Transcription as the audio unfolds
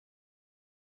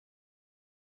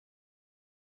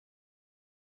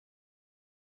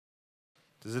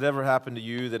Does it ever happen to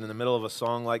you that in the middle of a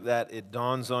song like that, it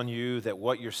dawns on you that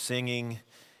what you're singing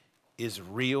is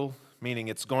real, meaning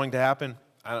it's going to happen?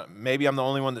 Maybe I'm the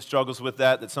only one that struggles with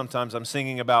that sometimes I'm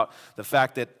singing about the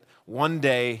fact that one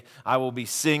day I will be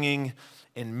singing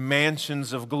in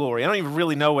mansions of glory. I don't even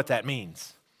really know what that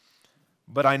means,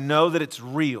 but I know that it's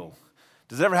real.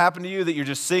 Does it ever happen to you that you're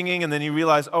just singing and then you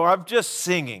realize, oh, I'm just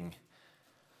singing?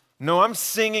 No, I'm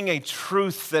singing a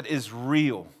truth that is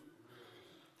real.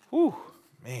 Whew.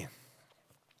 Man,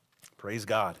 praise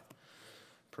God.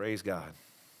 Praise God.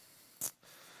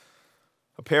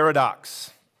 A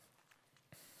paradox.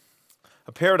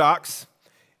 A paradox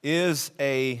is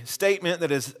a statement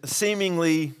that is a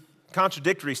seemingly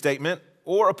contradictory statement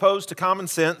or opposed to common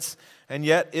sense and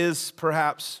yet is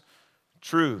perhaps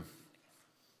true.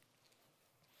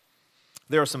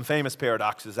 There are some famous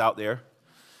paradoxes out there.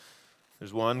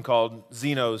 There's one called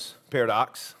Zeno's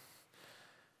paradox.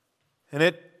 And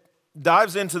it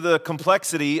dives into the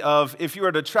complexity of if you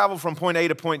were to travel from point A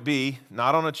to point B,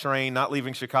 not on a train, not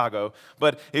leaving Chicago,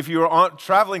 but if you are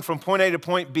traveling from point A to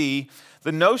point B,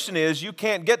 the notion is you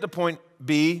can't get to point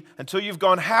B until you've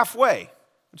gone halfway,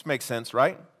 which makes sense,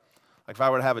 right? Like if I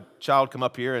were to have a child come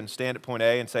up here and stand at point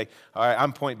A and say, all right,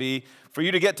 I'm point B. For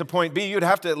you to get to point B, you'd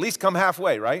have to at least come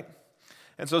halfway, right?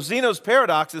 And so Zeno's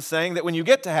paradox is saying that when you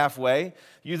get to halfway,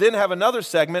 you then have another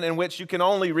segment in which you can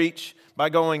only reach by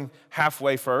going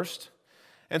halfway first.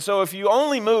 And so if you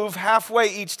only move halfway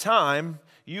each time,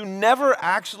 you never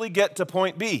actually get to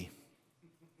point B.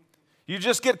 You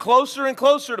just get closer and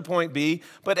closer to point B,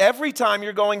 but every time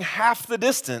you're going half the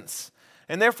distance,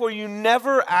 and therefore you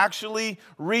never actually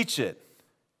reach it.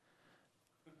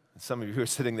 Some of you are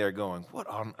sitting there going, what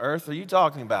on earth are you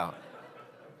talking about?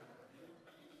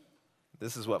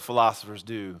 This is what philosophers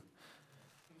do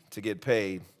to get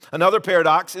paid. Another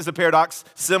paradox is a paradox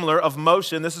similar of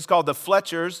motion. This is called the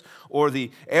Fletcher's or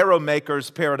the arrow maker's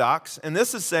paradox. And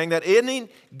this is saying that any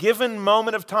given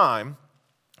moment of time,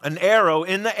 an arrow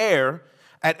in the air,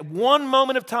 at one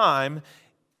moment of time,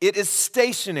 it is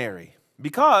stationary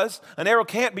because an arrow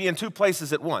can't be in two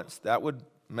places at once. That would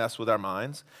mess with our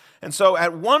minds. And so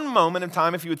at one moment in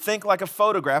time, if you would think like a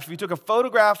photograph, if you took a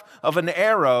photograph of an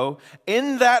arrow,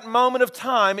 in that moment of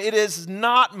time, it is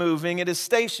not moving, it is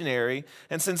stationary.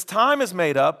 And since time is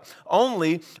made up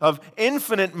only of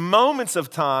infinite moments of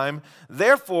time,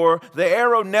 therefore, the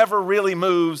arrow never really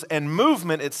moves, and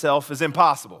movement itself is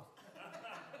impossible.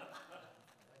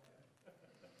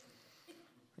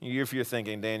 If you're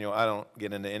thinking, Daniel, I don't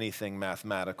get into anything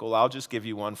mathematical, I'll just give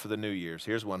you one for the New Year's.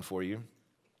 Here's one for you.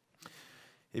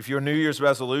 If your New Year's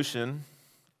resolution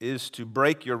is to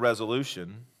break your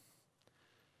resolution,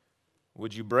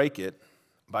 would you break it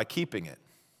by keeping it?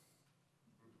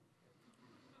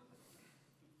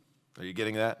 Are you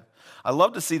getting that? I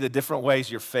love to see the different ways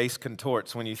your face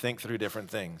contorts when you think through different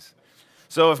things.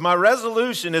 So if my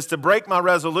resolution is to break my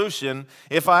resolution,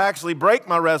 if I actually break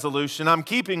my resolution, I'm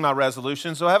keeping my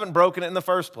resolution, so I haven't broken it in the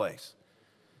first place.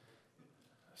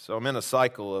 So I'm in a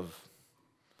cycle of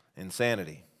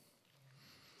insanity.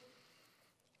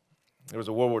 There was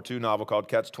a World War II novel called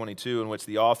Catch-22 in which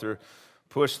the author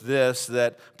pushed this,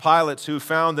 that pilots who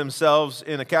found themselves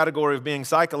in a category of being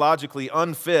psychologically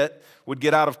unfit would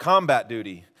get out of combat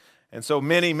duty. And so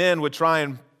many men would try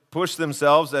and push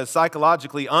themselves as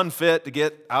psychologically unfit to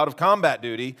get out of combat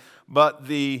duty, but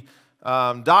the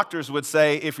doctors would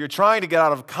say, if you're trying to get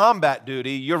out of combat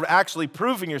duty, you're actually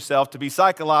proving yourself to be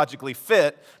psychologically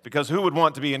fit, because who would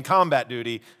want to be in combat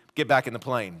duty? Get back in the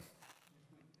plane.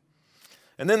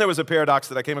 And then there was a paradox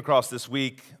that I came across this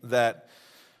week that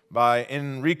by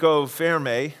Enrico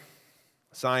Fermi,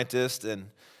 scientist, and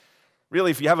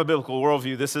really if you have a biblical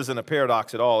worldview, this isn't a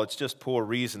paradox at all, it's just poor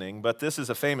reasoning, but this is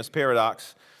a famous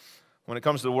paradox when it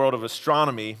comes to the world of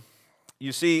astronomy.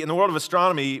 You see, in the world of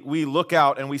astronomy, we look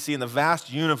out and we see in the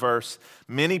vast universe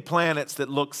many planets that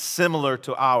look similar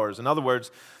to ours. In other words,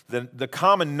 the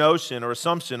common notion or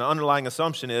assumption, underlying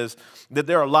assumption is that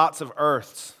there are lots of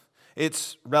Earths.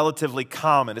 It's relatively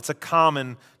common. It's a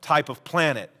common type of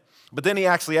planet. But then he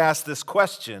actually asked this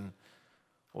question,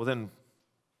 well then,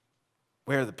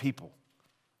 where are the people?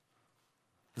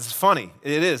 This is funny.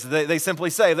 It is. They simply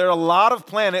say, there are a lot of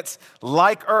planets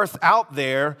like Earth out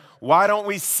there. Why don't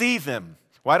we see them?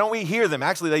 Why don't we hear them?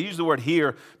 Actually, they use the word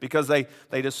hear because they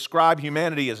describe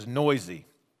humanity as noisy.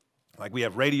 Like we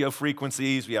have radio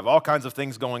frequencies, we have all kinds of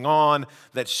things going on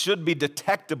that should be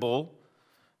detectable,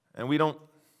 and we don't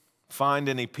find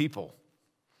any people.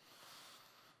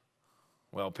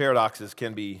 Well, paradoxes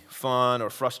can be fun or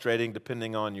frustrating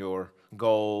depending on your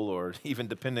goal or even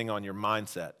depending on your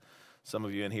mindset. Some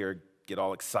of you in here get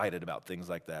all excited about things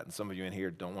like that, and some of you in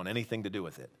here don't want anything to do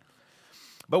with it.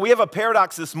 But we have a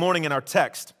paradox this morning in our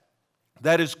text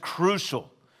that is crucial.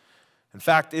 In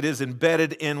fact, it is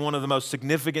embedded in one of the most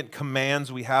significant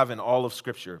commands we have in all of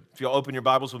Scripture. If you'll open your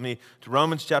Bibles with me to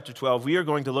Romans chapter 12, we are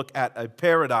going to look at a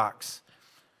paradox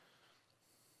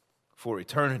for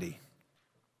eternity.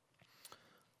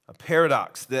 A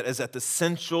paradox that is at the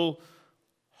central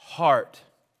heart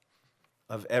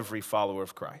of every follower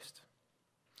of Christ.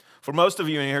 For most of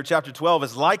you in here, chapter 12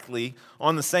 is likely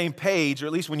on the same page, or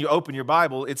at least when you open your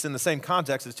Bible, it's in the same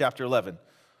context as chapter 11.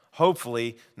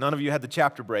 Hopefully, none of you had the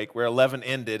chapter break where 11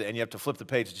 ended and you have to flip the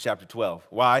page to chapter 12.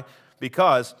 Why?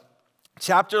 Because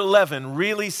chapter 11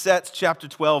 really sets chapter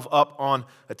 12 up on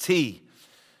a T.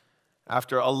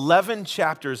 After 11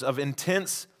 chapters of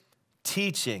intense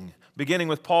teaching, beginning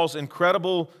with Paul's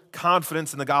incredible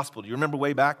confidence in the gospel. Do you remember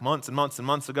way back months and months and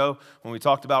months ago when we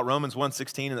talked about Romans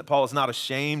 1:16 and that Paul is not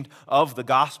ashamed of the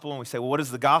gospel? And we say, well, what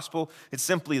is the gospel? It's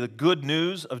simply the good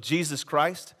news of Jesus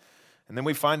Christ. And then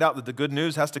we find out that the good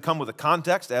news has to come with a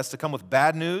context. It has to come with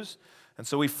bad news. And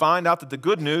so we find out that the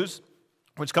good news,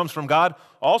 which comes from God,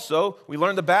 also we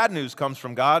learn the bad news comes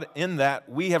from God in that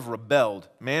we have rebelled.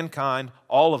 Mankind,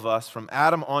 all of us, from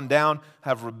Adam on down,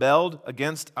 have rebelled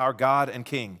against our God and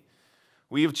King.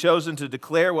 We have chosen to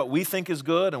declare what we think is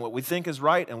good and what we think is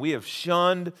right, and we have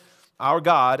shunned our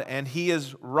God, and He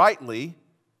is rightly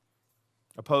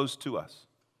opposed to us.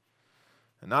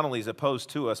 And not only is he opposed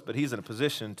to us, but he's in a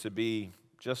position to be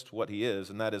just what he is,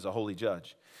 and that is a holy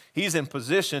judge. He's in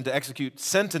position to execute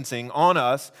sentencing on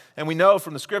us, and we know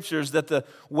from the Scriptures that the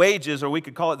wages, or we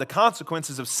could call it the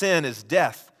consequences of sin, is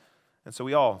death. And so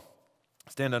we all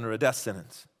stand under a death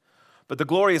sentence. But the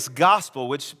glorious gospel,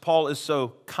 which Paul is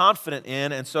so confident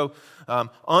in and so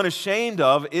unashamed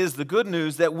of, is the good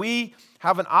news that we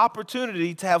have an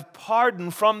opportunity to have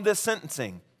pardon from this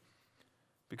sentencing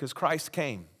because Christ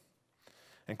came.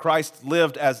 And Christ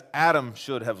lived as Adam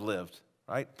should have lived,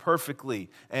 right? Perfectly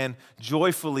and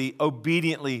joyfully,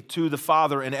 obediently to the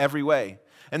Father in every way.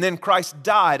 And then Christ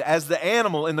died as the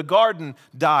animal in the garden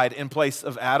died in place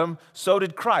of Adam. So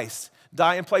did Christ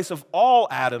die in place of all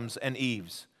Adams and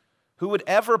Eves who would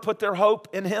ever put their hope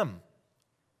in him.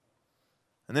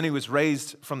 And then he was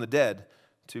raised from the dead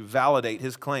to validate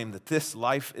his claim that this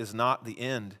life is not the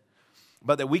end,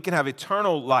 but that we can have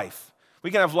eternal life. We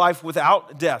can have life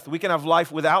without death. We can have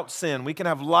life without sin. We can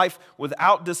have life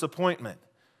without disappointment.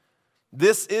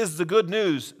 This is the good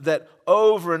news that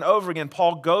over and over again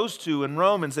Paul goes to in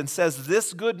Romans and says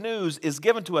this good news is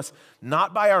given to us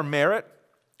not by our merit,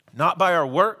 not by our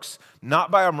works, not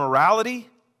by our morality,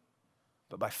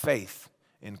 but by faith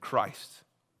in Christ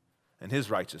and His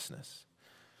righteousness.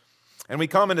 And we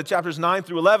come into chapters 9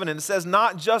 through 11 and it says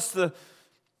not just the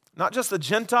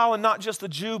Gentile and not just the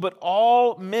Jew, but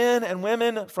all men and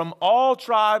women from all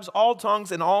tribes, all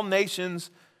tongues, and all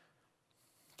nations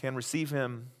can receive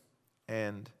Him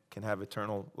and can have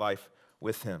eternal life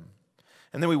with Him.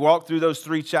 And then we walk through those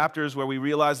 3 chapters where we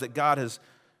realize that God has,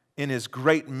 in His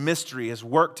great mystery, has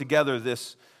worked together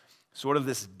this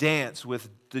dance with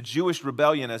the Jewish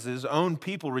rebellion as His own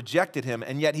people rejected Him,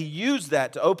 and yet He used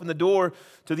that to open the door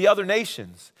to the other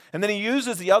nations. And then He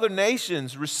uses the other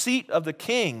nations' receipt of the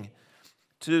king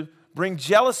to bring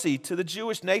jealousy to the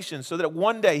Jewish nation so that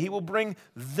one day He will bring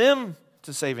them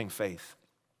to saving faith.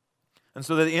 And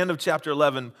so at the end of chapter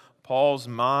 11, Paul's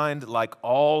mind, like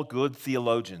all good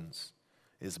theologians,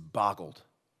 is boggled,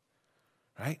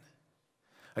 right?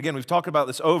 Again, we've talked about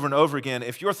this over and over again.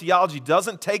 If your theology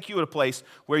doesn't take you to a place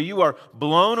where you are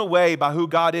blown away by who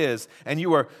God is and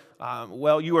you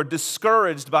are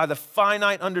discouraged by the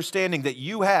finite understanding that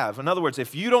you have. In other words,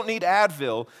 if you don't need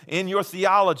Advil in your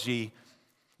theology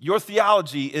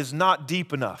is not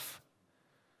deep enough.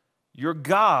 Your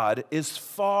God is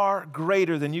far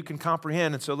greater than you can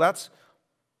comprehend. And so that's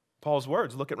Paul's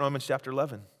words. Look at Romans chapter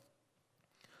 11.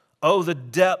 Oh, the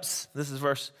depths, this is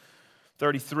verse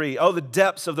 33. Oh, the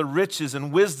depths of the riches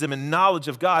and wisdom and knowledge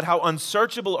of God. How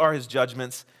unsearchable are His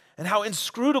judgments and how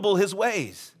inscrutable His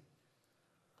ways.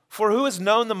 For who has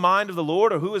known the mind of the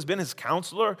Lord, or who has been His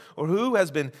counselor, or who has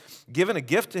been given a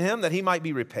gift to Him that He might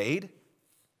be repaid?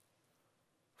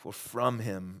 For from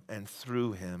Him and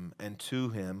through Him and to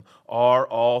Him are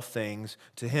all things.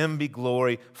 To Him be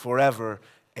glory forever.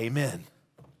 Amen.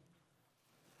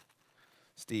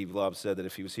 Steve Love said that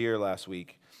if he was here last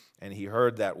week and he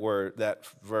heard that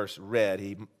verse read,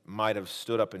 he might have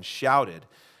stood up and shouted.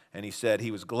 And he said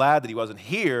he was glad that he wasn't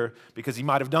here because he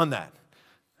might have done that.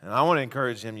 And I want to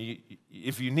encourage him,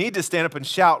 if you need to stand up and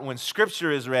shout when Scripture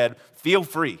is read, feel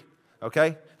free,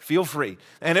 okay? Feel free.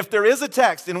 And if there is a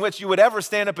text in which you would ever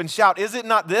stand up and shout, is it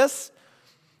not this?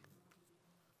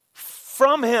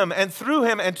 From Him and through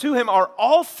Him and to Him are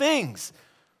all things.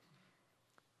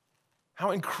 How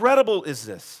incredible is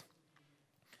this?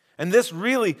 And this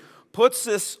really puts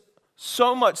this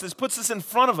puts this in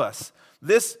front of us.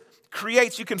 This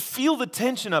creates, you can feel the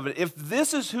tension of it. If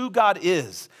this is who God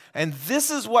is, and this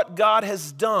is what God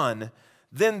has done,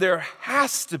 then there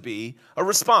has to be a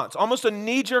response, almost a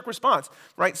knee-jerk response,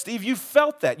 right? Steve, you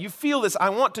felt that. You feel this. I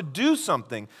want to do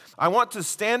something. I want to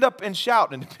stand up and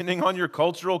shout. And depending on your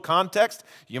cultural context,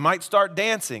 you might start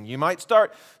dancing. You might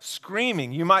start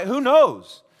screaming. Who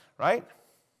knows, right?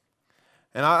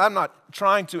 And I'm not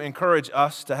trying to encourage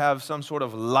us to have some sort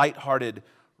of lighthearted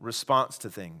response to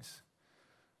things.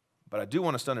 But I do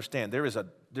want us to understand there is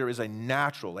a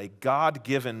natural, a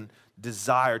God-given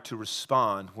desire to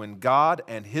respond when God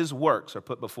and His works are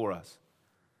put before us.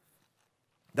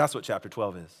 That's what chapter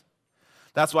 12 is.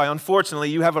 That's why,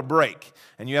 unfortunately, you have a break.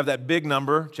 And you have that big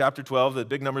number, chapter 12, the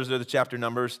big numbers are the chapter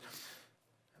numbers,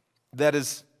 that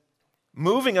is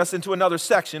moving us into another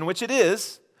section, which it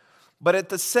is, but at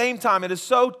the same time, it is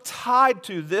so tied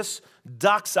to this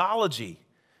doxology.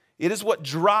 It is what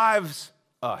drives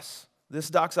us. This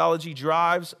doxology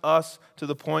drives us to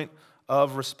the point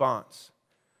of response.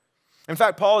 In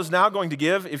fact, Paul is now going to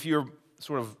give, if you're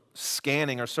sort of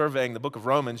scanning or surveying the book of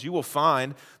Romans, you will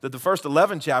find that the first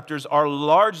 11 chapters are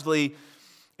largely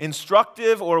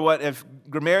instructive, or what if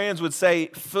grammarians would say,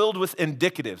 filled with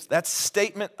indicatives. That's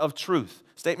statements of truth.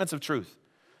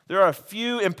 There are a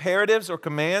few imperatives or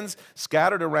commands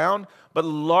scattered around, but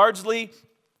largely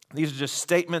these are just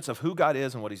statements of who God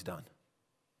is and what He's done.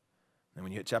 And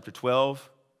when you hit chapter 12,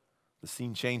 the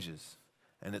scene changes,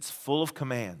 and it's full of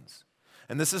commands.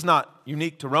 And this is not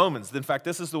unique to Romans. In fact,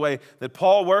 this is the way that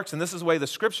Paul works, and this is the way the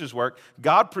Scriptures work.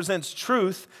 God presents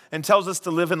truth and tells us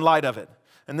to live in light of it.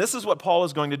 And this is what Paul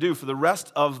is going to do for the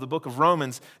rest of the book of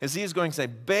Romans, is he is going to say,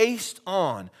 based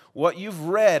on what you've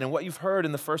read and what you've heard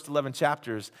in the first 11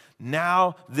 chapters,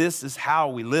 now this is how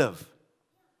we live.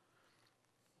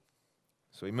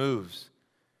 So he moves,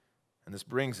 and this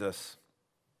brings us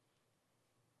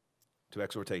to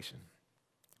exhortation.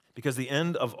 Because the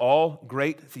end of all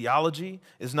great theology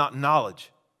is not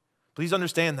knowledge. Please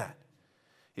understand that.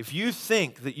 If you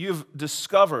think that you've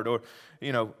discovered or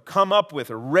come up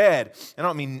with or read, I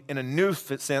don't mean in a new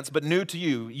sense, but new to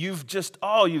you,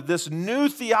 this new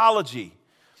theology,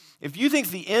 if you think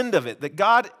the end of it, that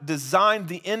God designed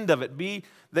the end of it be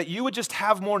that you would just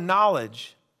have more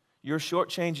knowledge, you're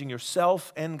shortchanging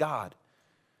yourself and God.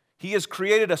 He has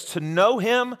created us to know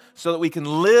Him so that we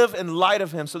can live in light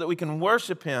of Him, so that we can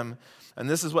worship Him. And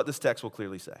this is what this text will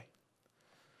clearly say.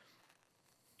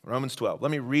 Romans 12.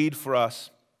 Let me read for us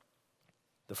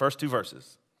the first two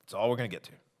verses. That's all we're going to get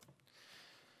to.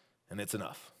 And it's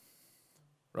enough.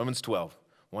 Romans 12,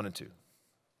 1 and 2.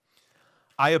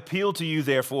 I appeal to you,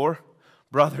 therefore,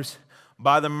 brothers,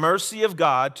 by the mercy of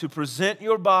God, to present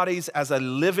your bodies as a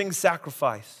living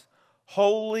sacrifice,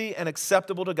 holy and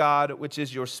acceptable to God, which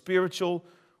is your spiritual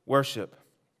worship.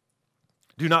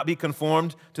 Do not be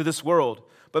conformed to this world,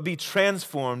 but be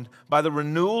transformed by the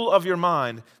renewal of your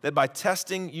mind, that by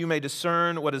testing you may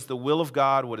discern what is the will of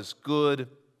God, what is good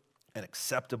and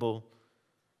acceptable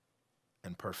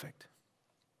and perfect.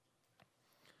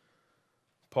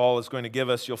 Paul is going to give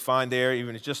us, you'll find there,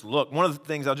 even just look. One of the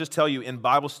things I'll just tell you in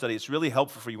Bible study, it's really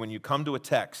helpful for you when you come to a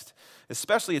text,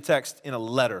 especially a text in a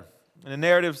letter. And a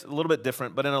narrative's a little bit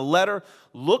different, but in a letter,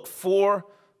 look for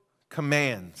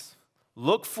commands.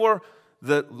 Look for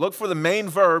the main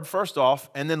verb first off,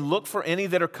 and then look for any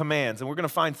that are commands. And we're going to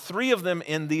find 3 of them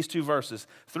in these 2 verses.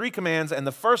 3 commands, and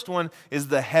the first one is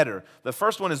the header. The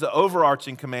first one is the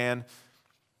overarching command,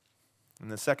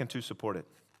 and the second 2 support it.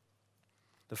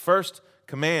 The first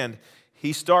command,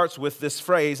 he starts with this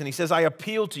phrase, and he says, I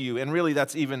appeal to you. And really,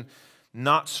 that's even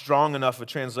not strong enough a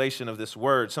translation of this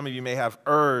word. Some of you may have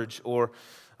urge or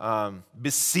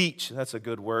beseech. That's a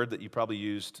good word that you probably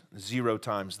used 0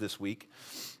 times this week.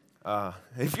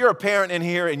 If you're a parent in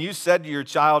here and you said to your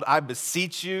child, I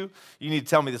beseech you, you need to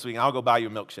tell me this week and I'll go buy you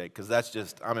a milkshake, because that's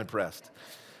just, I'm impressed.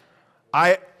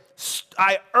 I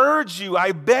urge you,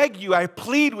 I beg you, I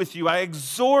plead with you, I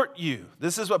exhort you.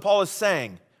 This is what Paul is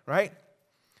saying, right?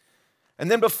 And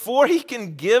then before he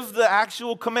can give the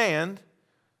actual command,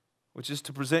 which is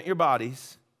to present your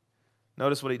bodies,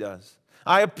 notice what he does.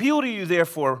 I appeal to you,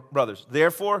 therefore, brothers.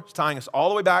 Therefore, it's tying us all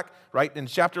the way back, right, in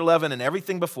chapter 11 and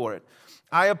everything before it.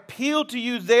 I appeal to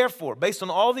you, therefore, based on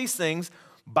all these things,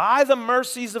 by the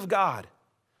mercies of God,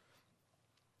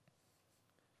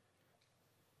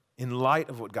 in light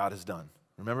of what God has done.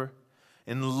 Remember?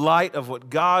 In light of what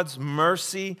God's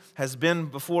mercy has been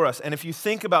before us. And if you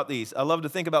think about these, I love to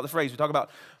think about the phrase, we talk about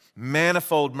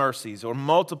manifold mercies or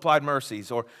multiplied mercies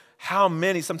or how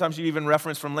many, sometimes you even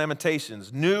reference from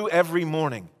Lamentations, new every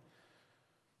morning.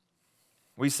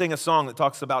 We sing a song that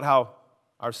talks about how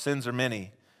our sins are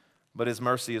many, but His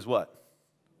mercy is what?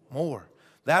 More.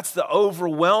 That's the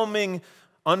overwhelming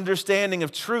understanding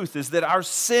of truth, is that our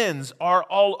sins are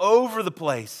all over the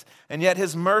place, and yet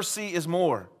His mercy is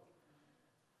more.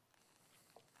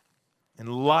 In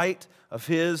light of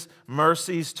His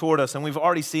mercies toward us, and we've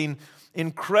already seen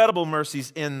incredible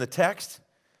mercies in the text,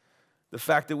 the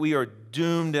fact that we are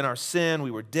doomed in our sin,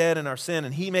 we were dead in our sin,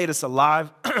 and He made us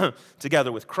alive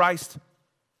together with Christ.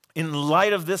 In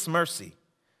light of this mercy,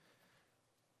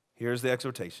 here's the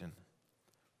exhortation: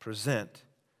 present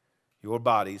your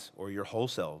bodies or your whole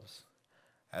selves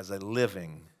as a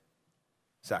living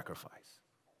sacrifice.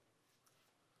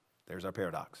 There's our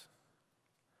paradox.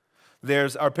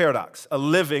 There's our paradox, a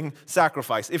living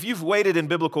sacrifice. If you've waded in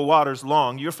biblical waters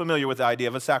long, you're familiar with the idea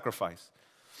of a sacrifice.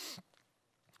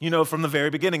 You know from the very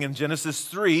beginning in Genesis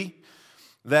 3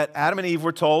 that Adam and Eve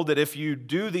were told that if you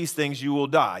do these things, you will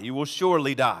die. You will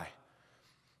surely die.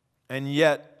 And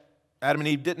yet, Adam and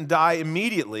Eve didn't die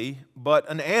immediately, but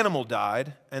an animal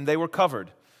died, and they were covered.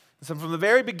 So from the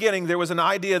very beginning, there was an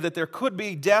idea that there could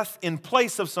be death in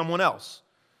place of someone else.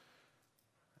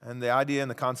 And the idea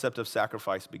and the concept of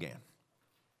sacrifice began.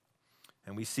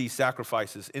 And we see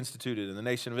sacrifices instituted in the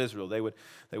nation of Israel. They would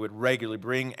regularly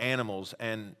bring animals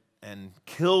and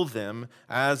kill them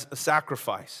as a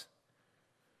sacrifice.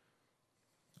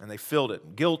 And they filled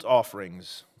it. Guilt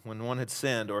offerings when one had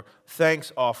sinned, or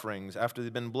thanks offerings after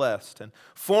they'd been blessed. And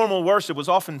formal worship was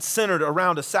often centered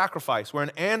around a sacrifice where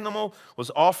an animal was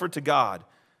offered to God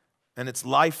and its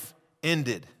life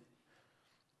ended.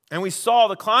 And we saw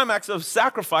the climax of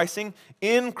sacrificing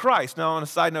in Christ. Now, on a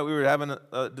side note, we were having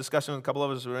a discussion, a couple of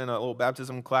us were in a little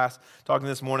baptism class talking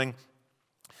this morning,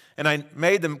 and I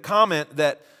made them comment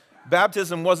that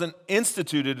baptism wasn't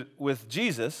instituted with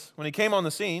Jesus when He came on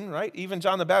the scene, right? Even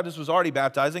John the Baptist was already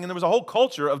baptizing, and there was a whole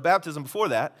culture of baptism before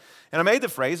that. And I made the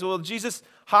phrase, well, Jesus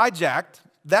hijacked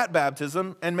that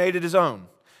baptism and made it His own,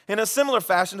 in a similar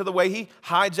fashion to the way He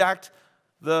hijacked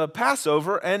the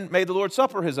Passover and made the Lord's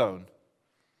Supper His own.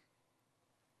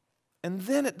 And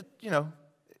then,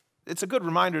 it's a good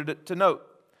reminder to note,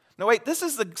 no, wait, this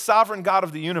is the sovereign God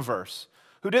of the universe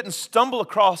who didn't stumble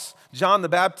across John the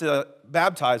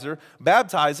Baptizer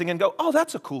baptizing and go, oh,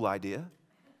 that's a cool idea.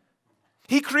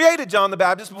 He created John the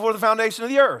Baptist before the foundation of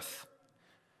the earth.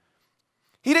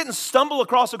 He didn't stumble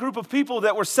across a group of people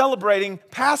that were celebrating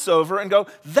Passover and go,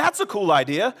 that's a cool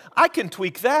idea. I can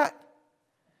tweak that.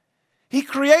 He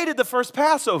created the first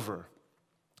Passover.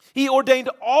 He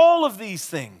ordained all of these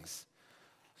things.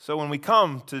 So when we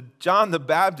come to John the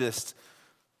Baptist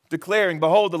declaring,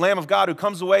 behold, the Lamb of God who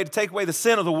comes away to take away the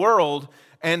sin of the world,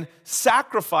 and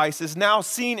sacrifice is now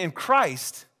seen in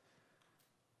Christ,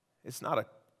 it's not a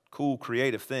cool,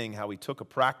 creative thing how He took a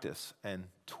practice and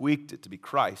tweaked it to be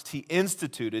Christ. He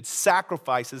instituted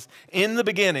sacrifices in the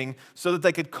beginning so that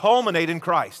they could culminate in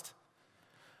Christ.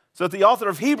 So that the author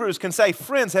of Hebrews can say,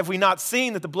 friends, have we not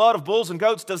seen that the blood of bulls and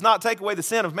goats does not take away the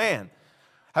sin of man?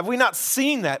 Have we not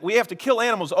seen that? We have to kill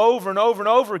animals over and over and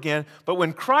over again. But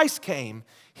when Christ came,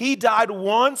 He died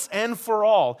once and for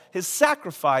all. His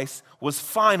sacrifice was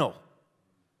final.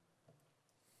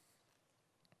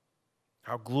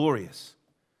 How glorious.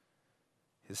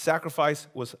 His sacrifice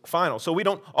was final. So we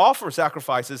don't offer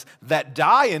sacrifices that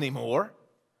die anymore.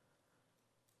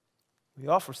 We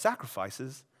offer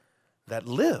sacrifices that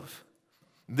live.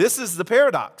 This is the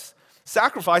paradox.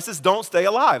 Sacrifices don't stay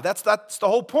alive. That's the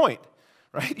whole point.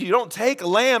 Right? You don't take a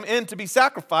lamb in to be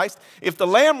sacrificed. If the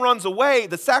lamb runs away,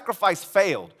 the sacrifice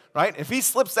failed. Right? If he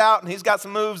slips out and he's got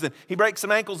some moves and he breaks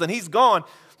some ankles and he's gone,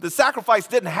 the sacrifice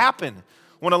didn't happen.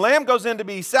 When a lamb goes in to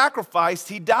be sacrificed,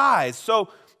 he dies. So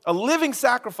a living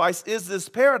sacrifice is this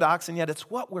paradox, and yet it's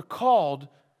what we're called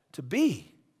to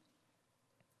be.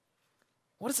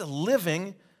 What is a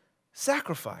living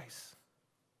sacrifice?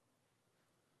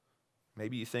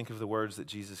 Maybe you think of the words that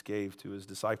Jesus gave to His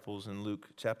disciples in Luke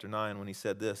chapter 9 when He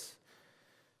said this,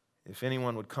 if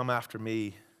anyone would come after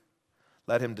me,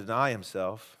 let him deny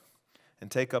himself and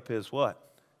take up his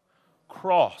what?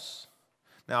 Cross.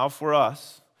 Now for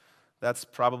us, that's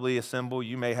probably a symbol.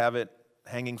 You may have it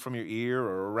hanging from your ear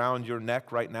or around your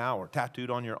neck right now or tattooed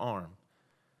on your arm.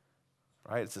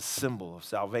 Right? It's a symbol of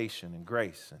salvation and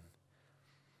grace and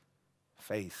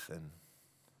faith.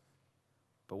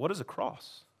 But what is a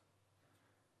cross?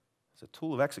 It's a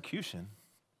tool of execution.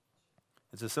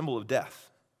 It's a symbol of death.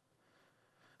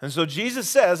 And so Jesus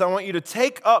says, I want you to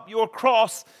take up your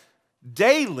cross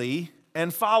daily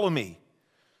and follow me.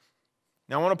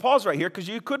 Now I want to pause right here because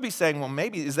you could be saying, well,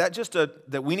 maybe is that just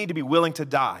that we need to be willing to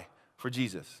die for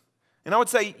Jesus? And I would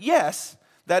say, yes,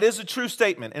 That is a true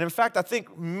statement. And in fact, I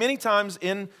think many times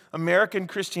in American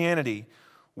Christianity,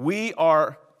 we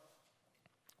don't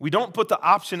put the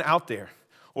option out there,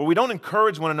 or we don't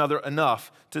encourage one another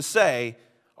enough to say,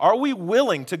 are we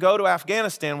willing to go to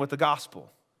Afghanistan with the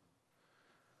gospel?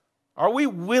 Are we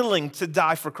willing to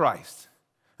die for Christ?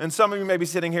 And some of you may be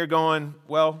sitting here going,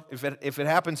 well, if it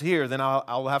happens here, then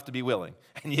I'll have to be willing.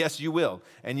 And yes, you will.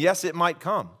 And yes, it might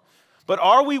come. But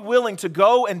are we willing to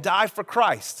go and die for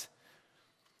Christ?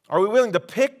 Are we willing to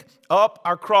pick up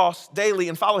our cross daily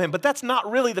and follow him? But that's not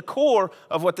really the core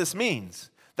of what this means.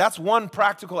 That's one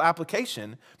practical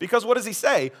application, because what does he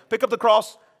say? Pick up the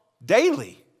cross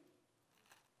daily.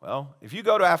 Well, if you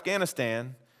go to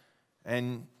Afghanistan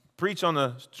and preach on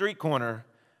the street corner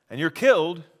and you're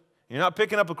killed, you're not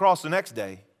picking up a cross the next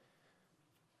day.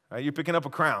 Right? You're picking up a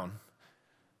crown.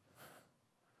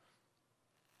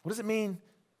 What does it mean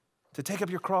to take up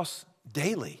your cross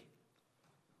daily?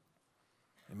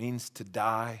 It means to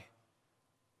die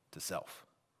to self.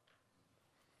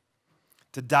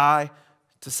 To die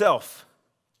to self.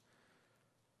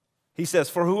 He says,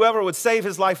 for whoever would save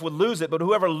his life would lose it, but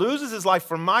whoever loses his life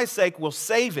for my sake will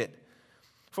save it.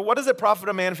 For what does it profit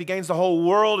a man if he gains the whole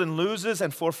world and loses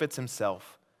and forfeits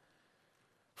himself?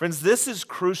 Friends, this is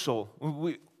crucial.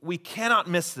 We cannot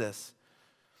miss this.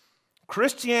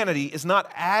 Christianity is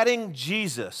not adding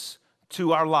Jesus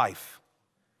to our life.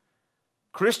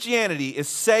 Christianity is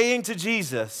saying to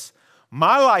Jesus,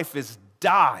 my life is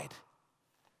died.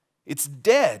 It's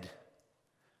dead.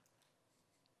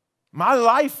 My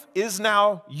life is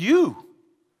now you.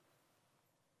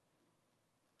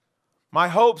 My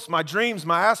hopes, my dreams,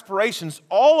 my aspirations,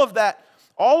 all of that,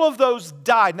 all of those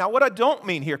died. Now, what I don't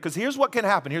mean here, because here's what can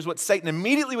happen. Here's what Satan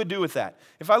immediately would do with that.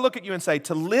 If I look at you and say,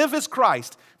 to live as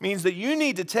Christ means that you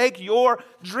need to take your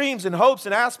dreams and hopes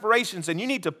and aspirations and you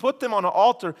need to put them on an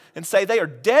altar and say, they are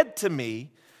dead to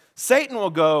me. Satan will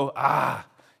go,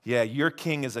 yeah, your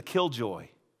king is a killjoy.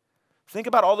 Think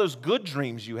about all those good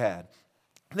dreams you had.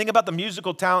 Think about the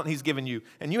musical talent he's given you,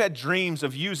 and you had dreams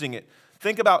of using it.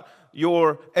 Think about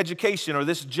your education or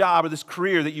this job or this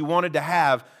career that you wanted to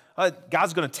have.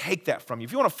 God's going to take that from you.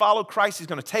 If you want to follow Christ, he's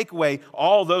going to take away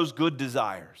all those good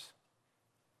desires.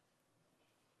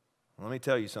 Let me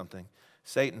tell you something.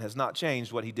 Satan has not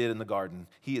changed what he did in the garden.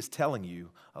 He is telling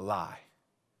you a lie.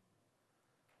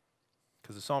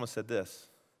 Because the psalmist said this,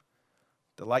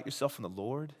 delight yourself in the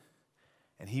Lord,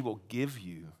 and he will give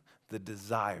you the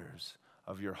desires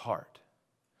of your heart.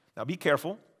 Now be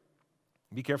careful.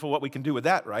 Be careful what we can do with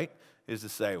that, right? Is to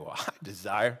say, well,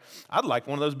 I'd like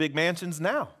one of those big mansions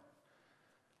now.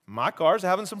 My car's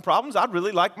having some problems. I'd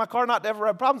really like my car not to ever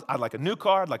have problems. I'd like a new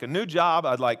car. I'd like a new job.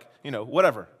 I'd like,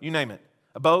 whatever. You name it.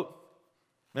 A boat,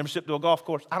 membership to a golf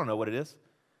course. I don't know what it is.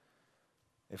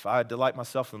 If I delight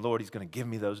myself in the Lord, he's going to give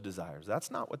me those desires.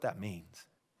 That's not what that means.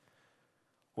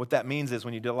 What that means is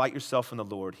when you delight yourself in the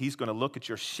Lord, he's going to look at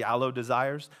your shallow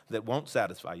desires that won't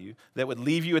satisfy you, that would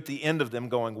leave you at the end of them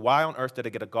going, why on earth did I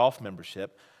get a golf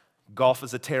membership? Golf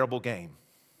is a terrible game.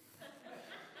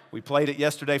 We played it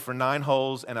yesterday for 9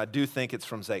 holes, and I do think it's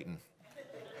from Satan.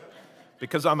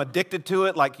 Because I'm addicted to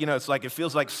it, it's like it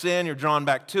feels like sin, you're drawn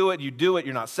back to it, you do it,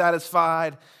 you're not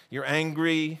satisfied, you're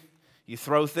angry, you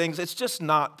throw things. It's just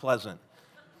not pleasant.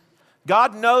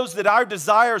 God knows that our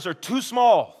desires are too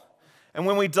small. And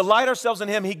when we delight ourselves in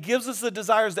him, he gives us the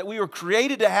desires that we were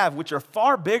created to have, which are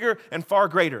far bigger and far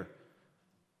greater.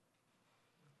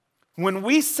 When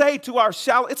we say to our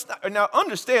shallow, now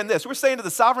understand this, we're saying to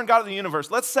the sovereign God of the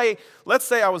universe, let's say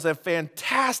I was a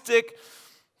fantastic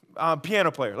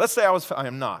piano player. I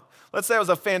am not. Let's say I was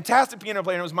a fantastic piano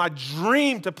player and it was my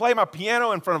dream to play my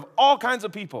piano in front of all kinds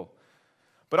of people.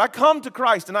 But I come to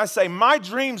Christ and I say, my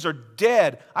dreams are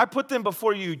dead. I put them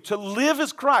before you to live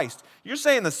as Christ. You're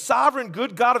saying the sovereign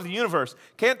good God of the universe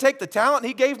can't take the talent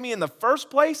he gave me in the first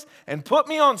place and put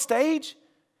me on stage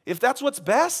if that's what's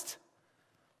best?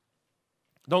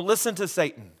 Don't listen to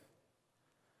Satan.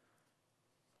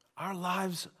 Our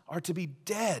lives are to be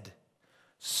dead.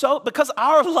 Because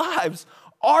our lives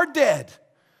are dead.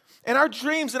 And our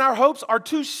dreams and our hopes are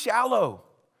too shallow.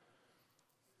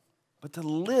 But to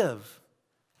live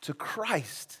to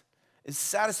Christ is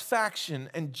satisfaction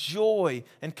and joy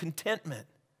and contentment.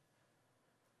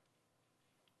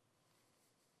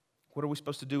 What are we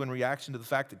supposed to do in reaction to the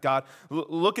fact that God,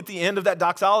 look at the end of that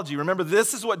doxology. Remember,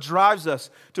 this is what drives us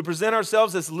to present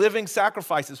ourselves as living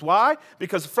sacrifices. Why?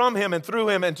 Because from him and through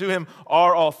him and to him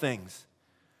are all things.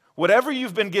 Whatever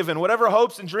you've been given, whatever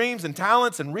hopes and dreams and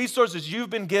talents and resources you've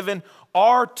been given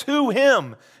are to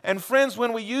him. And friends,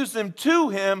 when we use them to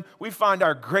him, we find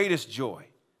our greatest joy.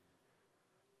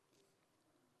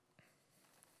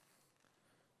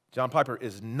 John Piper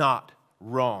is not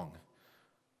wrong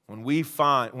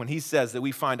when he says that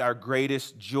we find our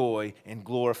greatest joy in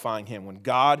glorifying him. When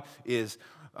God is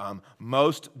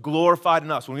most glorified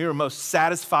in us, when we are most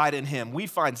satisfied in him, we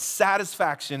find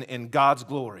satisfaction in God's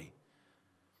glory.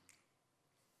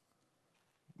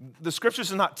 The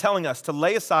scriptures are not telling us to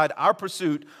lay aside our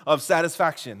pursuit of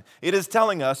satisfaction. It is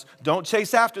telling us, don't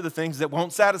chase after the things that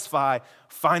won't satisfy.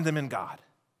 Find them in God.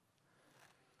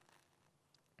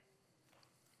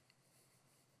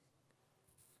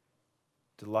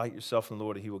 Delight yourself in the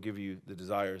Lord, and he will give you the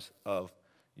desires of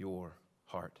your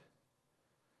heart.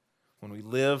 When we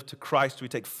live to Christ, we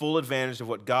take full advantage of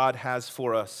what God has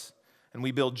for us, and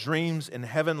we build dreams in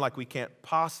heaven like we can't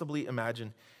possibly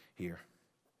imagine here.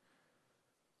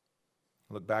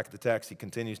 Look back at the text. He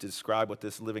continues to describe what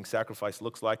this living sacrifice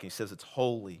looks like. He says it's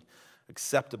holy,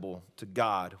 acceptable to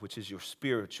God, which is your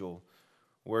spiritual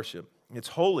worship. It's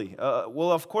holy.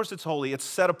 Well, of course it's holy. It's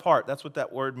set apart. That's what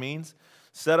that word means.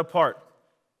 Set apart.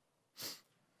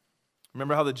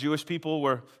 Remember how the Jewish people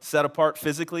were set apart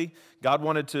physically? God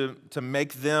wanted to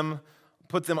make them,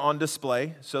 put them on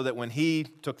display so that when he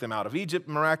took them out of Egypt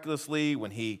miraculously,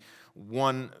 when he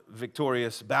won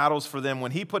victorious battles for them,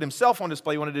 when he put himself on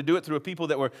display, he wanted to do it through a people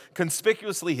that were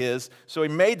conspicuously his, so he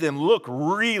made them look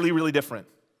really, really different,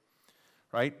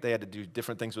 right? They had to do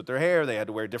different things with their hair. They had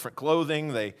to wear different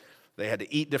clothing. They had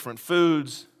to eat different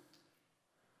foods.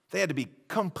 They had to be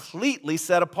completely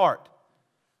set apart.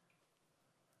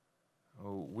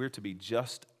 Oh, we're to be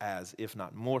just as, if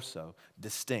not more so,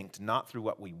 distinct, not through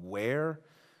what we wear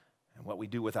and what we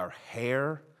do with our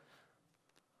hair,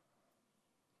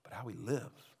 but how we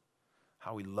live,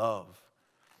 how we love,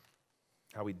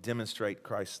 how we demonstrate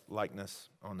Christ's likeness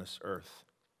on this earth.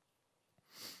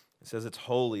 It says it's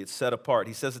holy, it's set apart.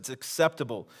 He says it's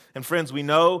acceptable. And friends, we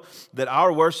know that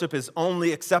our worship is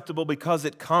only acceptable because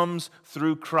it comes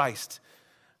through Christ.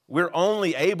 We're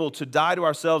only able to die to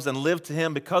ourselves and live to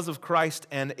him because of Christ,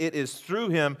 and it is through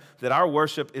him that our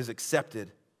worship is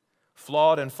accepted,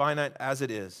 flawed and finite as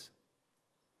it is.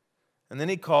 And then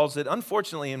he calls it,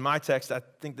 unfortunately in my text, I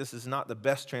think this is not the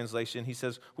best translation. He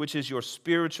says, which is your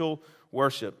spiritual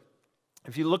worship.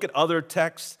 If you look at other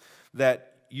texts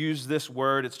that use this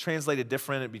word, it's translated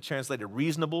different. It'd be translated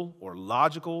reasonable or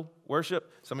logical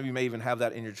worship. Some of you may even have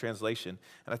that in your translation.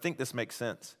 And I think this makes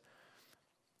sense.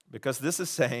 Because this is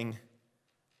saying,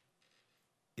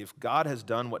 if God has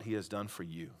done what he has done for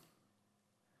you,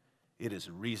 it is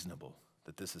reasonable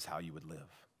that this is how you would live.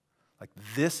 Like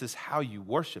this is how you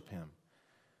worship him.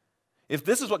 If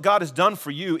this is what God has done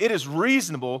for you, it is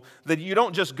reasonable that you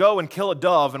don't just go and kill a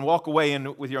dove and walk away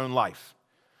with your own life.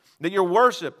 That your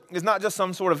worship is not just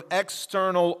some sort of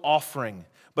external offering,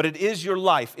 but it is your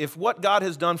life. If what God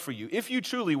has done for you, if you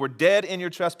truly were dead in your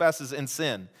trespasses and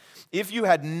sin, if you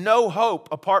had no hope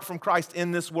apart from Christ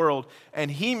in this world, and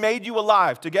he made you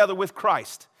alive together with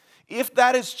Christ, if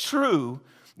that is true,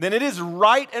 then it is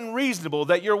right and reasonable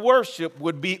that your worship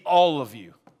would be all of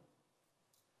you.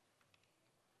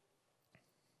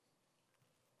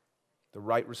 The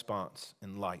right response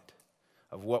in light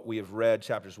of what we have read,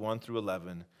 chapters 1 through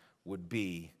 11, would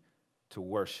be to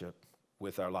worship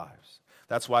with our lives.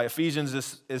 That's why Ephesians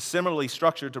is similarly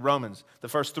structured to Romans. The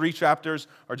first 3 chapters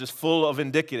are just full of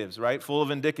indicatives, right? Full of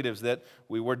indicatives that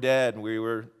we were dead, we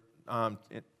were,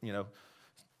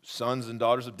 sons and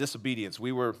daughters of disobedience.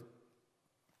 We were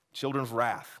children of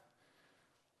wrath.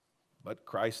 But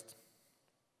Christ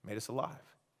made us alive.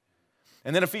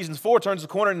 And then Ephesians 4 turns the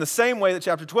corner in the same way that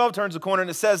chapter 12 turns the corner,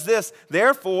 and it says this,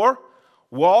 therefore,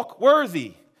 walk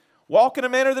worthy. Walk in a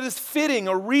manner that is fitting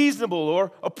or reasonable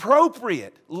or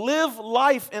appropriate. Live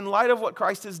life in light of what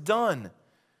Christ has done.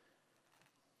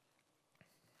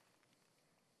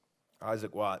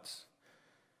 Isaac Watts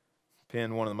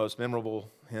penned one of the most memorable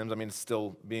hymns. It's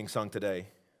still being sung today.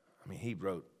 He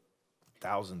wrote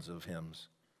thousands of hymns,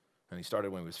 and he started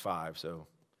when he was 5, so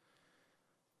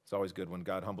it's always good when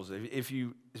God humbles it. If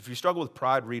you struggle with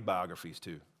pride, read biographies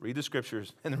too. Read the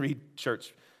scriptures and read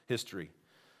church history.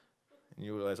 And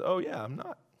you realize, oh yeah, I'm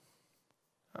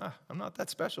not that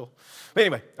special. But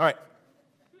anyway, all right.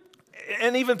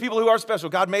 And even people who are special,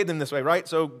 God made them this way, right?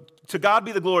 So to God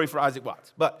be the glory for Isaac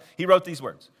Watts. But he wrote these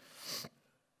words.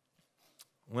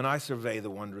 When I survey the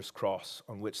wondrous cross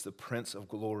on which the Prince of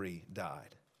Glory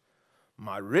died,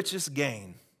 my richest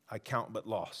gain I count but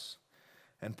loss,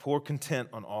 and pour content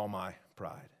on all my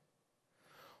pride.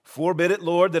 Forbid it,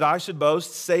 Lord, that I should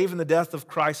boast, save in the death of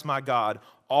Christ my God.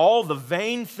 All the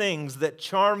vain things that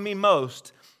charm me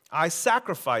most, I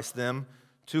sacrifice them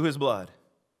to his blood.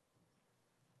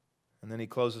 And then he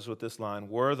closes with this line,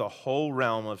 were the whole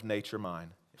realm of nature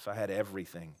mine, if I had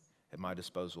everything at my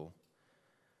disposal,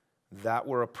 that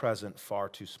were a present far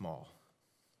too small.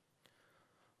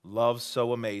 Love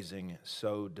so amazing,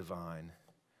 so divine,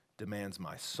 demands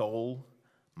my soul,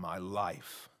 my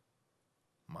life,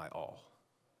 my all.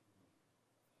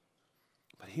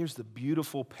 But here's the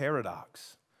beautiful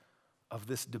paradox of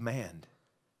this demand,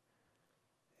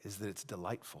 is that it's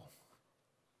delightful.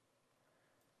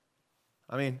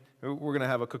 I mean, we're going to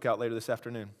have a cookout later this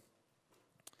afternoon.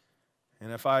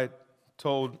 And if I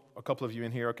told a couple of you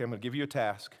in here, okay, I'm going to give you a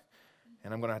task,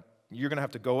 and you're going to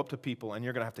have to go up to people, and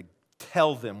you're going to have to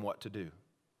tell them what to do.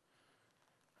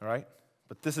 All right?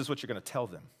 But this is what you're going to tell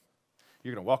them.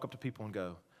 You're going to walk up to people and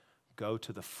go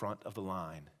to the front of the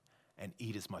line and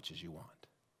eat as much as you want.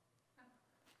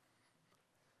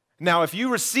 Now, if you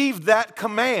received that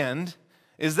command,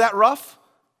 is that rough?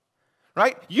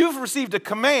 Right? You've received a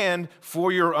command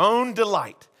for your own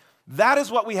delight. That is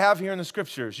what we have here in the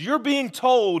Scriptures. You're being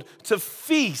told to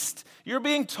feast. You're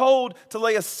being told to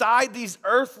lay aside these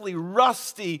earthly,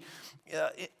 rusty,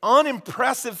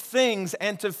 unimpressive things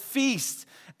and to feast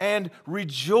and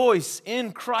rejoice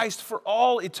in Christ for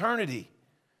all eternity.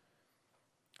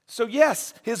 So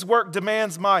yes, His work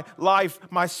demands my life,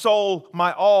 my soul,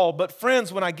 my all. But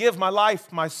friends, when I give my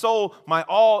life, my soul, my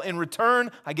all in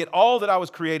return, I get all that I was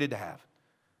created to have.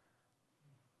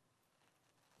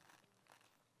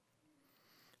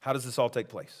 How does this all take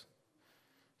place?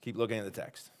 Keep looking at the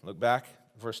text. Look back,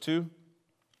 verse 2.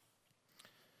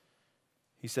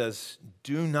 He says,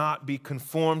 do not be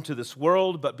conformed to this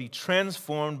world, but be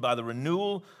transformed by the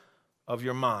renewal of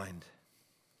your mind.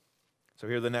 So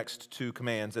here are the next two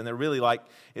commands, and they're really like,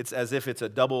 it's as if it's a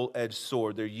double-edged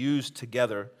sword. They're used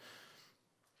together.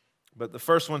 But the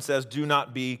first one says, do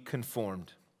not be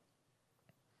conformed.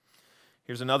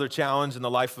 Here's another challenge in the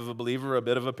life of a believer, a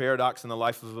bit of a paradox in the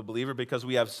life of a believer, because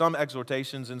we have some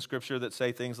exhortations in Scripture that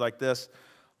say things like this.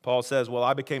 Paul says, well,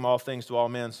 I became all things to all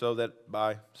men so that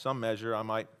by some measure I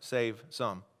might save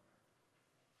some.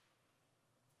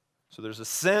 So there's a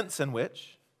sense in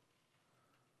which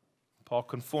Paul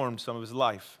conformed some of his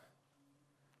life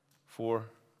for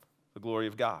the glory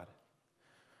of God.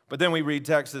 But then we read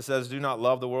text that says, do not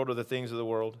love the world or the things of the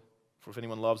world, for if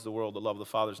anyone loves the world, the love of the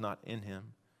Father is not in him.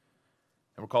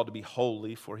 And we're called to be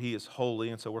holy, for He is holy,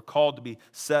 and so we're called to be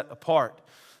set apart.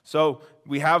 So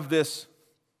we have this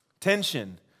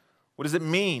tension. What does it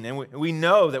mean? And we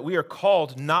know that we are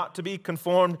called not to be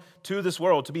conformed to this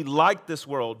world, to be like this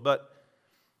world. But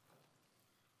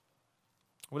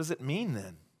what does it mean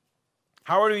then?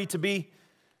 How are we to be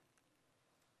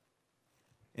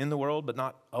in the world but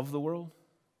not of the world?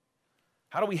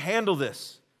 How do we handle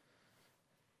this?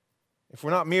 If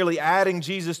we're not merely adding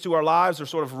Jesus to our lives or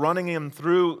sort of running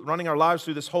our lives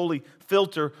through this holy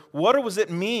filter, what does it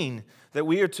mean that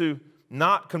we are to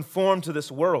not conform to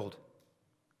this world?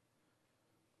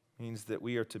 It means that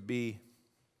we are to be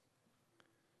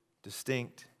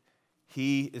distinct.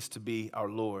 He is to be our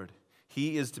Lord.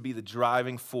 He is to be the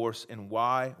driving force in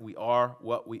why we are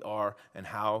what we are and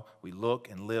how we look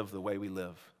and live the way we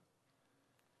live.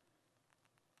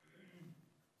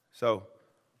 So,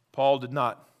 Paul did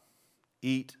not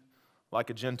eat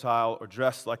like a Gentile or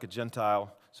dress like a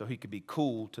Gentile so he could be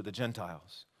cool to the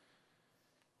Gentiles.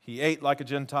 He ate like a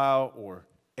Gentile or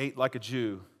ate like a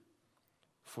Jew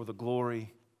for the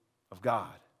glory of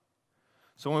God.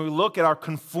 So when we look at our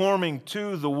conforming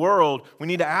to the world, we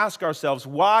need to ask ourselves,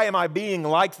 why am I being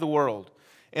like the world?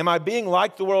 Am I being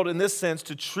like the world in this sense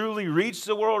to truly reach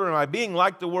the world, or am I being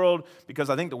like the world because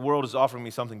I think the world is offering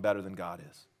me something better than God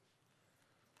is?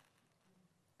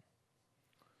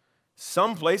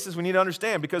 Some places we need to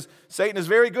understand, because Satan is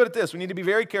very good at this. We need to be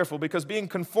very careful, because being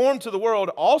conformed to the world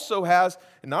also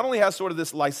not only has sort of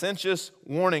this licentious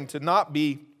warning to not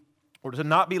be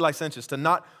licentious, to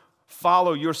not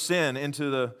follow your sin into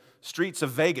the streets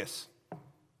of Vegas.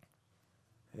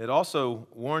 It also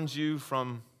warns you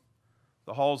from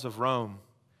the halls of Rome.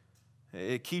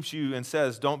 It keeps you and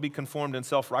says, don't be conformed in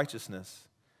self-righteousness.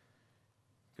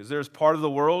 Because there's part of the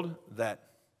world that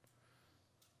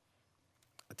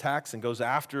attacks and goes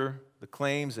after the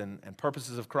claims and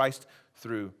purposes of Christ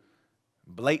through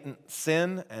blatant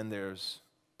sin, and there's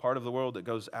part of the world that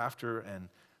goes after and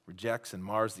rejects and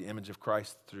mars the image of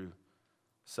Christ through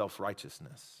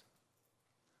self-righteousness,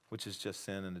 which is just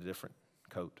sin in a different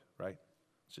coat, right?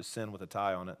 It's just sin with a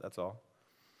tie on it, that's all.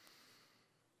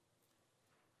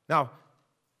 Now,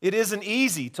 it isn't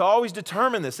easy to always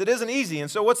determine this. It isn't easy.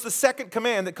 And so what's the second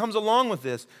command that comes along with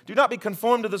this? Do not be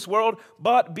conformed to this world,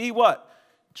 but be what?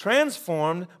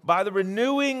 Transformed by the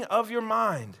renewing of your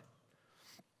mind.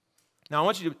 Now, I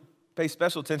want you to pay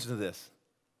special attention to this.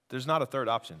 There's not a third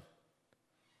option.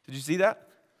 Did you see that?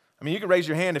 I mean, you can raise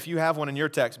your hand if you have one in your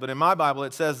text, but in my Bible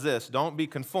it says this: don't be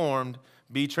conformed,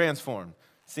 be transformed.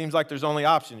 Seems like there's only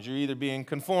options. You're either being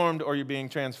conformed or you're being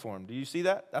transformed. Do you see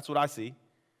that? That's what I see.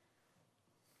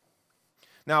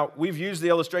 Now, we've used the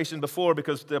illustration before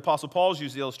because the Apostle Paul's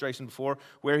used the illustration before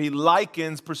where he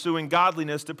likens pursuing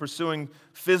godliness to pursuing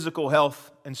physical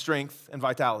health and strength and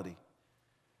vitality.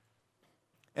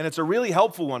 And it's a really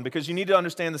helpful one because you need to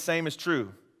understand the same is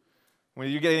true when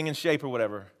you're getting in shape or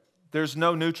whatever. There's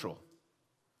no neutral.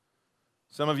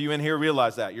 Some of you in here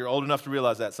realize that. You're old enough to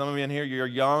realize that. Some of you in here, you're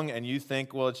young and you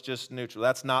think, well, it's just neutral.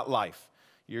 That's not life.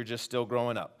 You're just still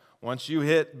growing up. Once you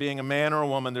hit being a man or a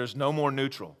woman, there's no more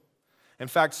neutral. In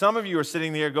fact, some of you are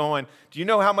sitting there going, do you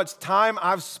know how much time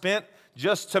I've spent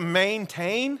just to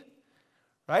maintain?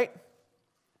 Right?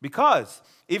 Because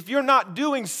if you're not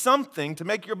doing something to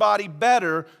make your body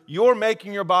better, you're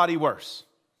making your body worse.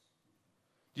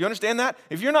 Do you understand that?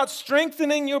 If you're not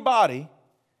strengthening your body,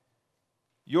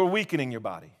 you're weakening your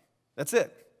body. That's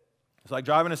it. It's like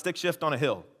driving a stick shift on a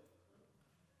hill.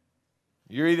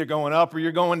 You're either going up or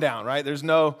you're going down, right? There's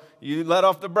no, you let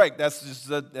off the brake. That's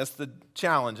the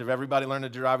challenge of everybody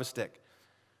learning to drive a stick.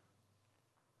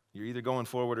 You're either going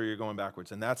forward or you're going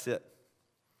backwards, and that's it.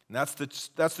 And that's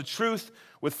the truth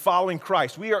with following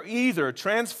Christ. We are either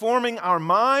transforming our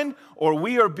mind or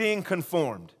we are being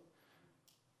conformed.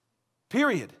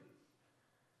 Period.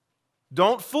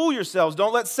 Don't fool yourselves.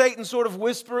 Don't let Satan sort of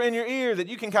whisper in your ear that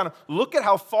you can kind of look at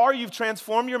how far you've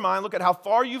transformed your mind, look at how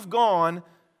far you've gone.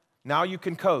 Now you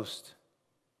can coast.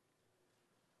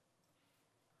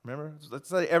 Remember, let's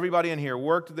say everybody in here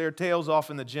worked their tails off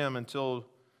in the gym until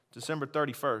December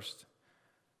 31st.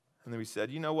 And then we said,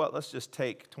 you know what, let's just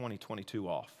take 2022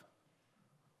 off.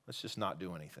 Let's just not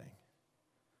do anything.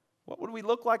 What would we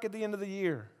look like at the end of the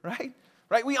year, right?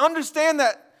 Right? We understand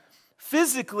that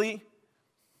physically,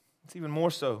 it's even more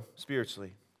so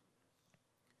spiritually.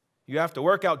 You have to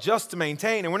work out just to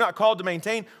maintain, and we're not called to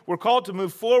maintain, we're called to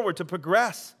move forward, to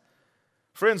progress.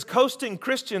 Friends, coasting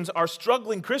Christians are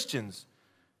struggling Christians.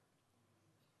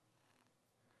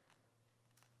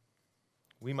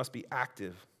 We must be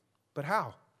active. But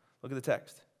how? Look at the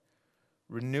text.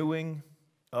 Renewing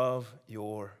of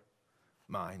your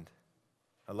mind.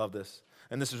 I love this.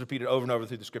 And this is repeated over and over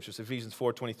through the scriptures. Ephesians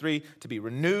 4:23, to be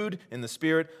renewed in the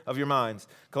spirit of your minds.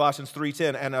 Colossians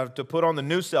 3:10, and to put on the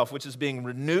new self, which is being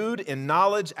renewed in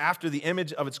knowledge after the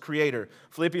image of its creator.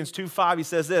 Philippians 2:5, he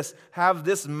says this, have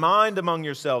this mind among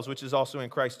yourselves, which is also in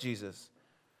Christ Jesus.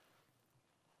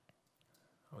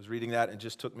 I was reading that and it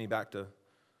just took me back to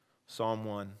Psalm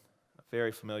 1, a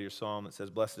very familiar psalm that says,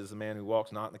 blessed is the man who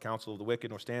walks not in the counsel of the wicked,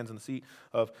 nor stands in the seat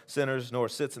of sinners, nor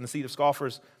sits in the seat of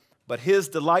scoffers. But his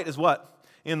delight is what?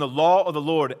 In the law of the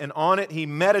Lord, and on it he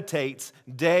meditates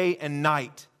day and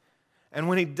night. And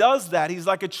when he does that, he's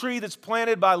like a tree that's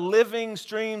planted by living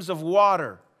streams of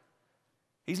water.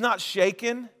 He's not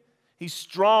shaken. He's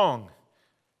strong.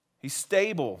 He's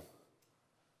stable.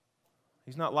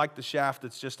 He's not like the shaft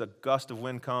that's just a gust of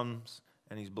wind comes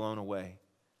and he's blown away.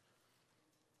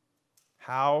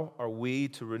 How are we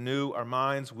to renew our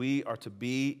minds? We are to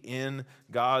be in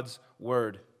God's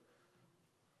Word.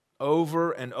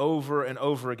 Over and over and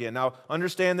over again. Now,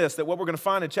 understand this, that what we're going to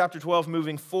find in chapter 12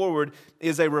 moving forward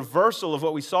is a reversal of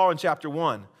what we saw in chapter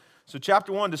 1. So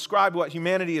chapter 1 described what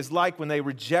humanity is like when they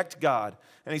reject God.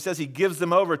 And he says he gives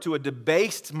them over to a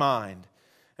debased mind.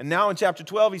 And now in chapter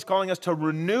 12, he's calling us to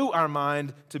renew our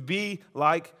mind to be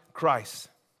like Christ.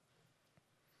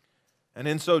 And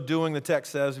in so doing, the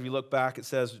text says, if you look back, it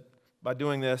says, by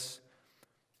doing this,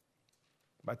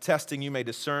 by testing, you may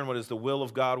discern what is the will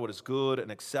of God, what is good and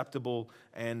acceptable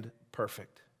and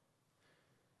perfect.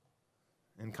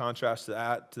 In contrast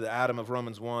to the Adam of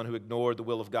Romans 1 who ignored the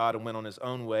will of God and went on his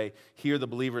own way, here the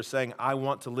believer is saying, I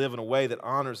want to live in a way that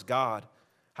honors God.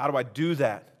 How do I do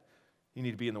that? You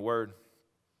need to be in the Word.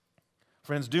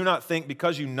 Friends, do not think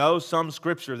because you know some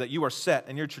Scripture that you are set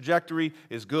and your trajectory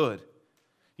is good.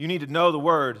 You need to know the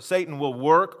Word. Satan will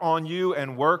work on you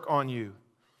and work on you.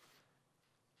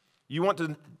 You want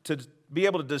to be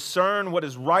able to discern what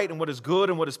is right and what is good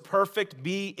and what is perfect,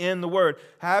 be in the Word.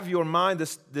 Have your mind,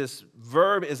 this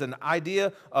verb is an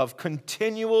idea of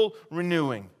continual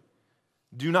renewing.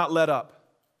 Do not let up.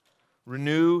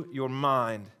 Renew your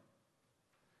mind.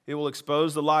 It will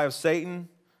expose the lie of Satan,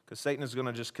 because Satan is going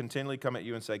to just continually come at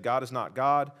you and say, God is not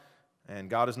God, and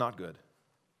God is not good.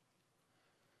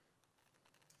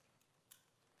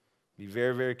 Be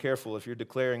very, very careful if you're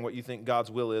declaring what you think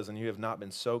God's will is and you have not been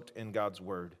soaked in God's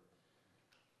Word.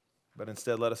 But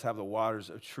instead, let us have the waters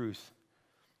of truth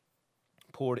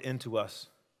poured into us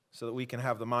so that we can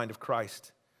have the mind of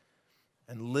Christ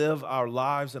and live our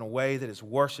lives in a way that is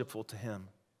worshipful to Him.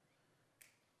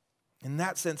 In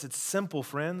that sense, it's simple,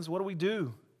 friends. What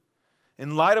do?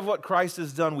 In light of what Christ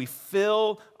has done, we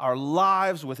fill our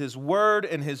lives with His Word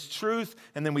and His truth,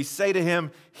 and then we say to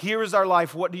Him, here is our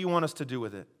life. What do you want us to do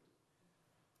with it?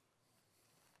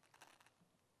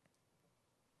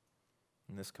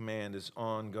 And this command is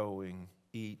ongoing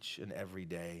each and every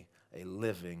day, a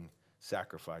living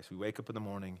sacrifice. We wake up in the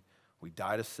morning, we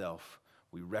die to self,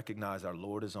 we recognize our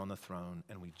Lord is on the throne,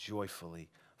 and we joyfully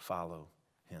follow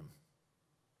Him.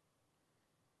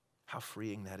 How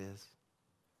freeing that is.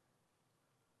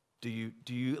 Do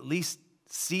you at least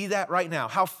see that right now?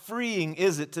 How freeing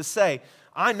is it to say,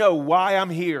 I know why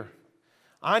I'm here.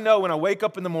 I know when I wake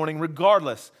up in the morning,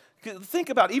 regardless. Think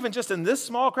about, even just in this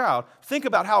small crowd, think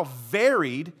about how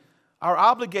varied our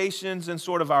obligations and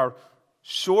sort of our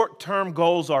short-term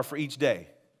goals are for each day,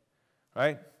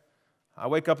 right? I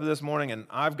wake up this morning and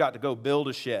I've got to go build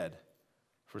a shed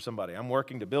for somebody. I'm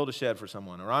working to build a shed for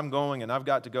someone. Or I'm going and I've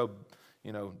got to go,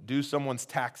 do someone's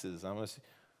taxes.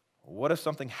 What if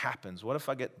something happens? What if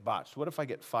I get botched? What if I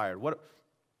get fired? What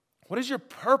is your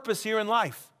purpose here in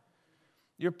life?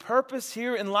 Your purpose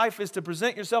here in life is to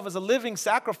present yourself as a living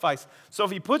sacrifice. So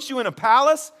if He puts you in a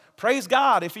palace, praise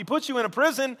God. If He puts you in a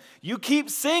prison, you keep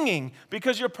singing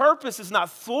because your purpose is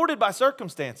not thwarted by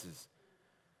circumstances.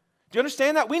 Do you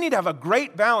understand that? We need to have a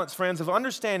great balance, friends, of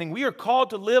understanding we are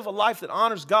called to live a life that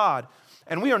honors God,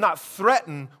 and we are not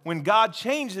threatened when God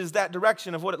changes that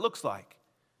direction of what it looks like.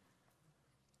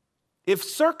 If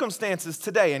circumstances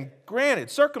today, and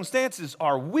granted, circumstances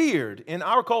are weird in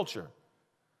our culture.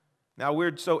 Now,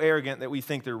 we're so arrogant that we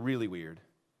think they're really weird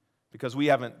because we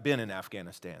haven't been in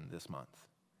Afghanistan this month.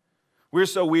 We're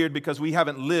so weird because we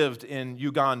haven't lived in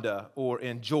Uganda or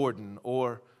in Jordan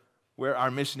or where our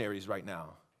missionaries right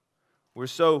now. We're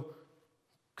so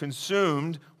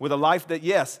consumed with a life that,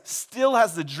 yes, still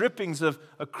has the drippings of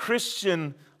a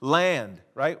Christian land,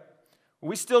 right?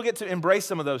 We still get to embrace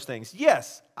some of those things.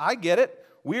 Yes, I get it.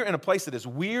 We're in a place that is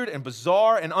weird and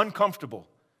bizarre and uncomfortable.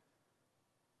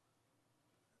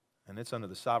 And it's under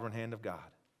the sovereign hand of God.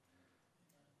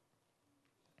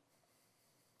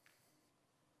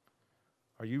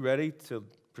 Are you ready to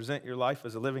present your life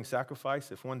as a living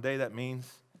sacrifice if one day that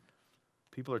means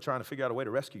people are trying to figure out a way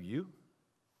to rescue you?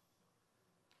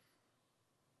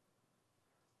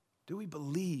 Do we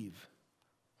believe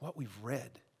what we've read?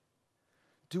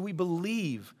 Do we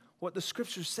believe what the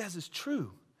Scripture says is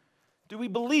true? Do we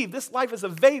believe this life is a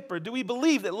vapor? Do we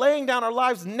believe that laying down our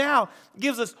lives now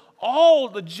gives us all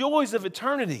the joys of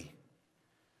eternity?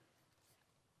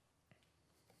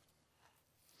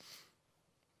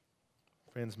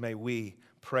 Friends, may we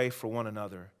pray for one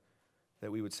another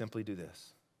that we would simply do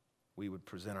this. We would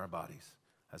present our bodies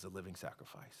as a living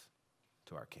sacrifice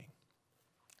to our King.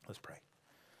 Let's pray.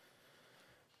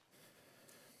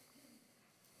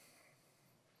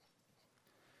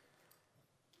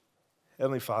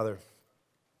 Heavenly Father,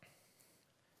 I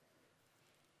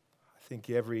think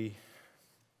every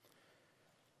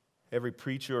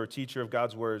preacher or teacher of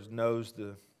God's Word knows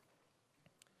the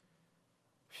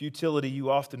futility you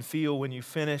often feel when you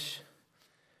finish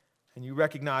and you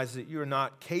recognize that you're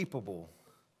not capable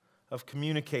of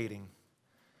communicating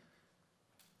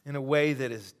in a way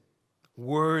that is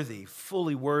worthy,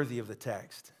 fully worthy of the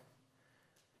text.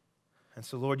 And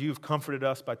so, Lord, you've comforted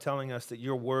us by telling us that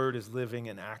your word is living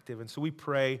and active. And so we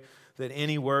pray that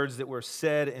any words that were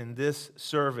said in this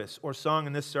service or sung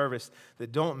in this service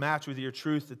that don't match with your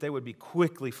truth, that they would be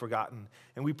quickly forgotten.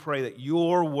 And we pray that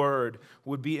your word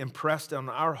would be impressed on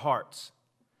our hearts.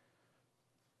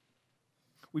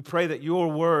 We pray that your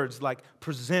words, like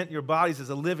present your bodies as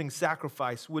a living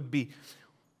sacrifice, would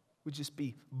just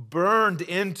be burned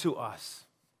into us.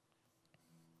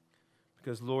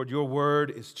 Because, Lord, your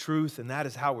word is truth, and that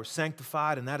is how we're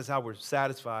sanctified, and that is how we're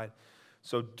satisfied.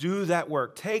 So do that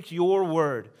work. Take your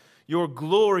word, your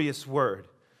glorious word,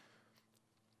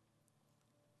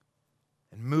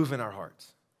 and move in our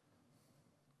hearts.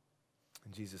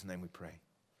 In Jesus' name we pray.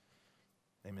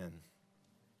 Amen.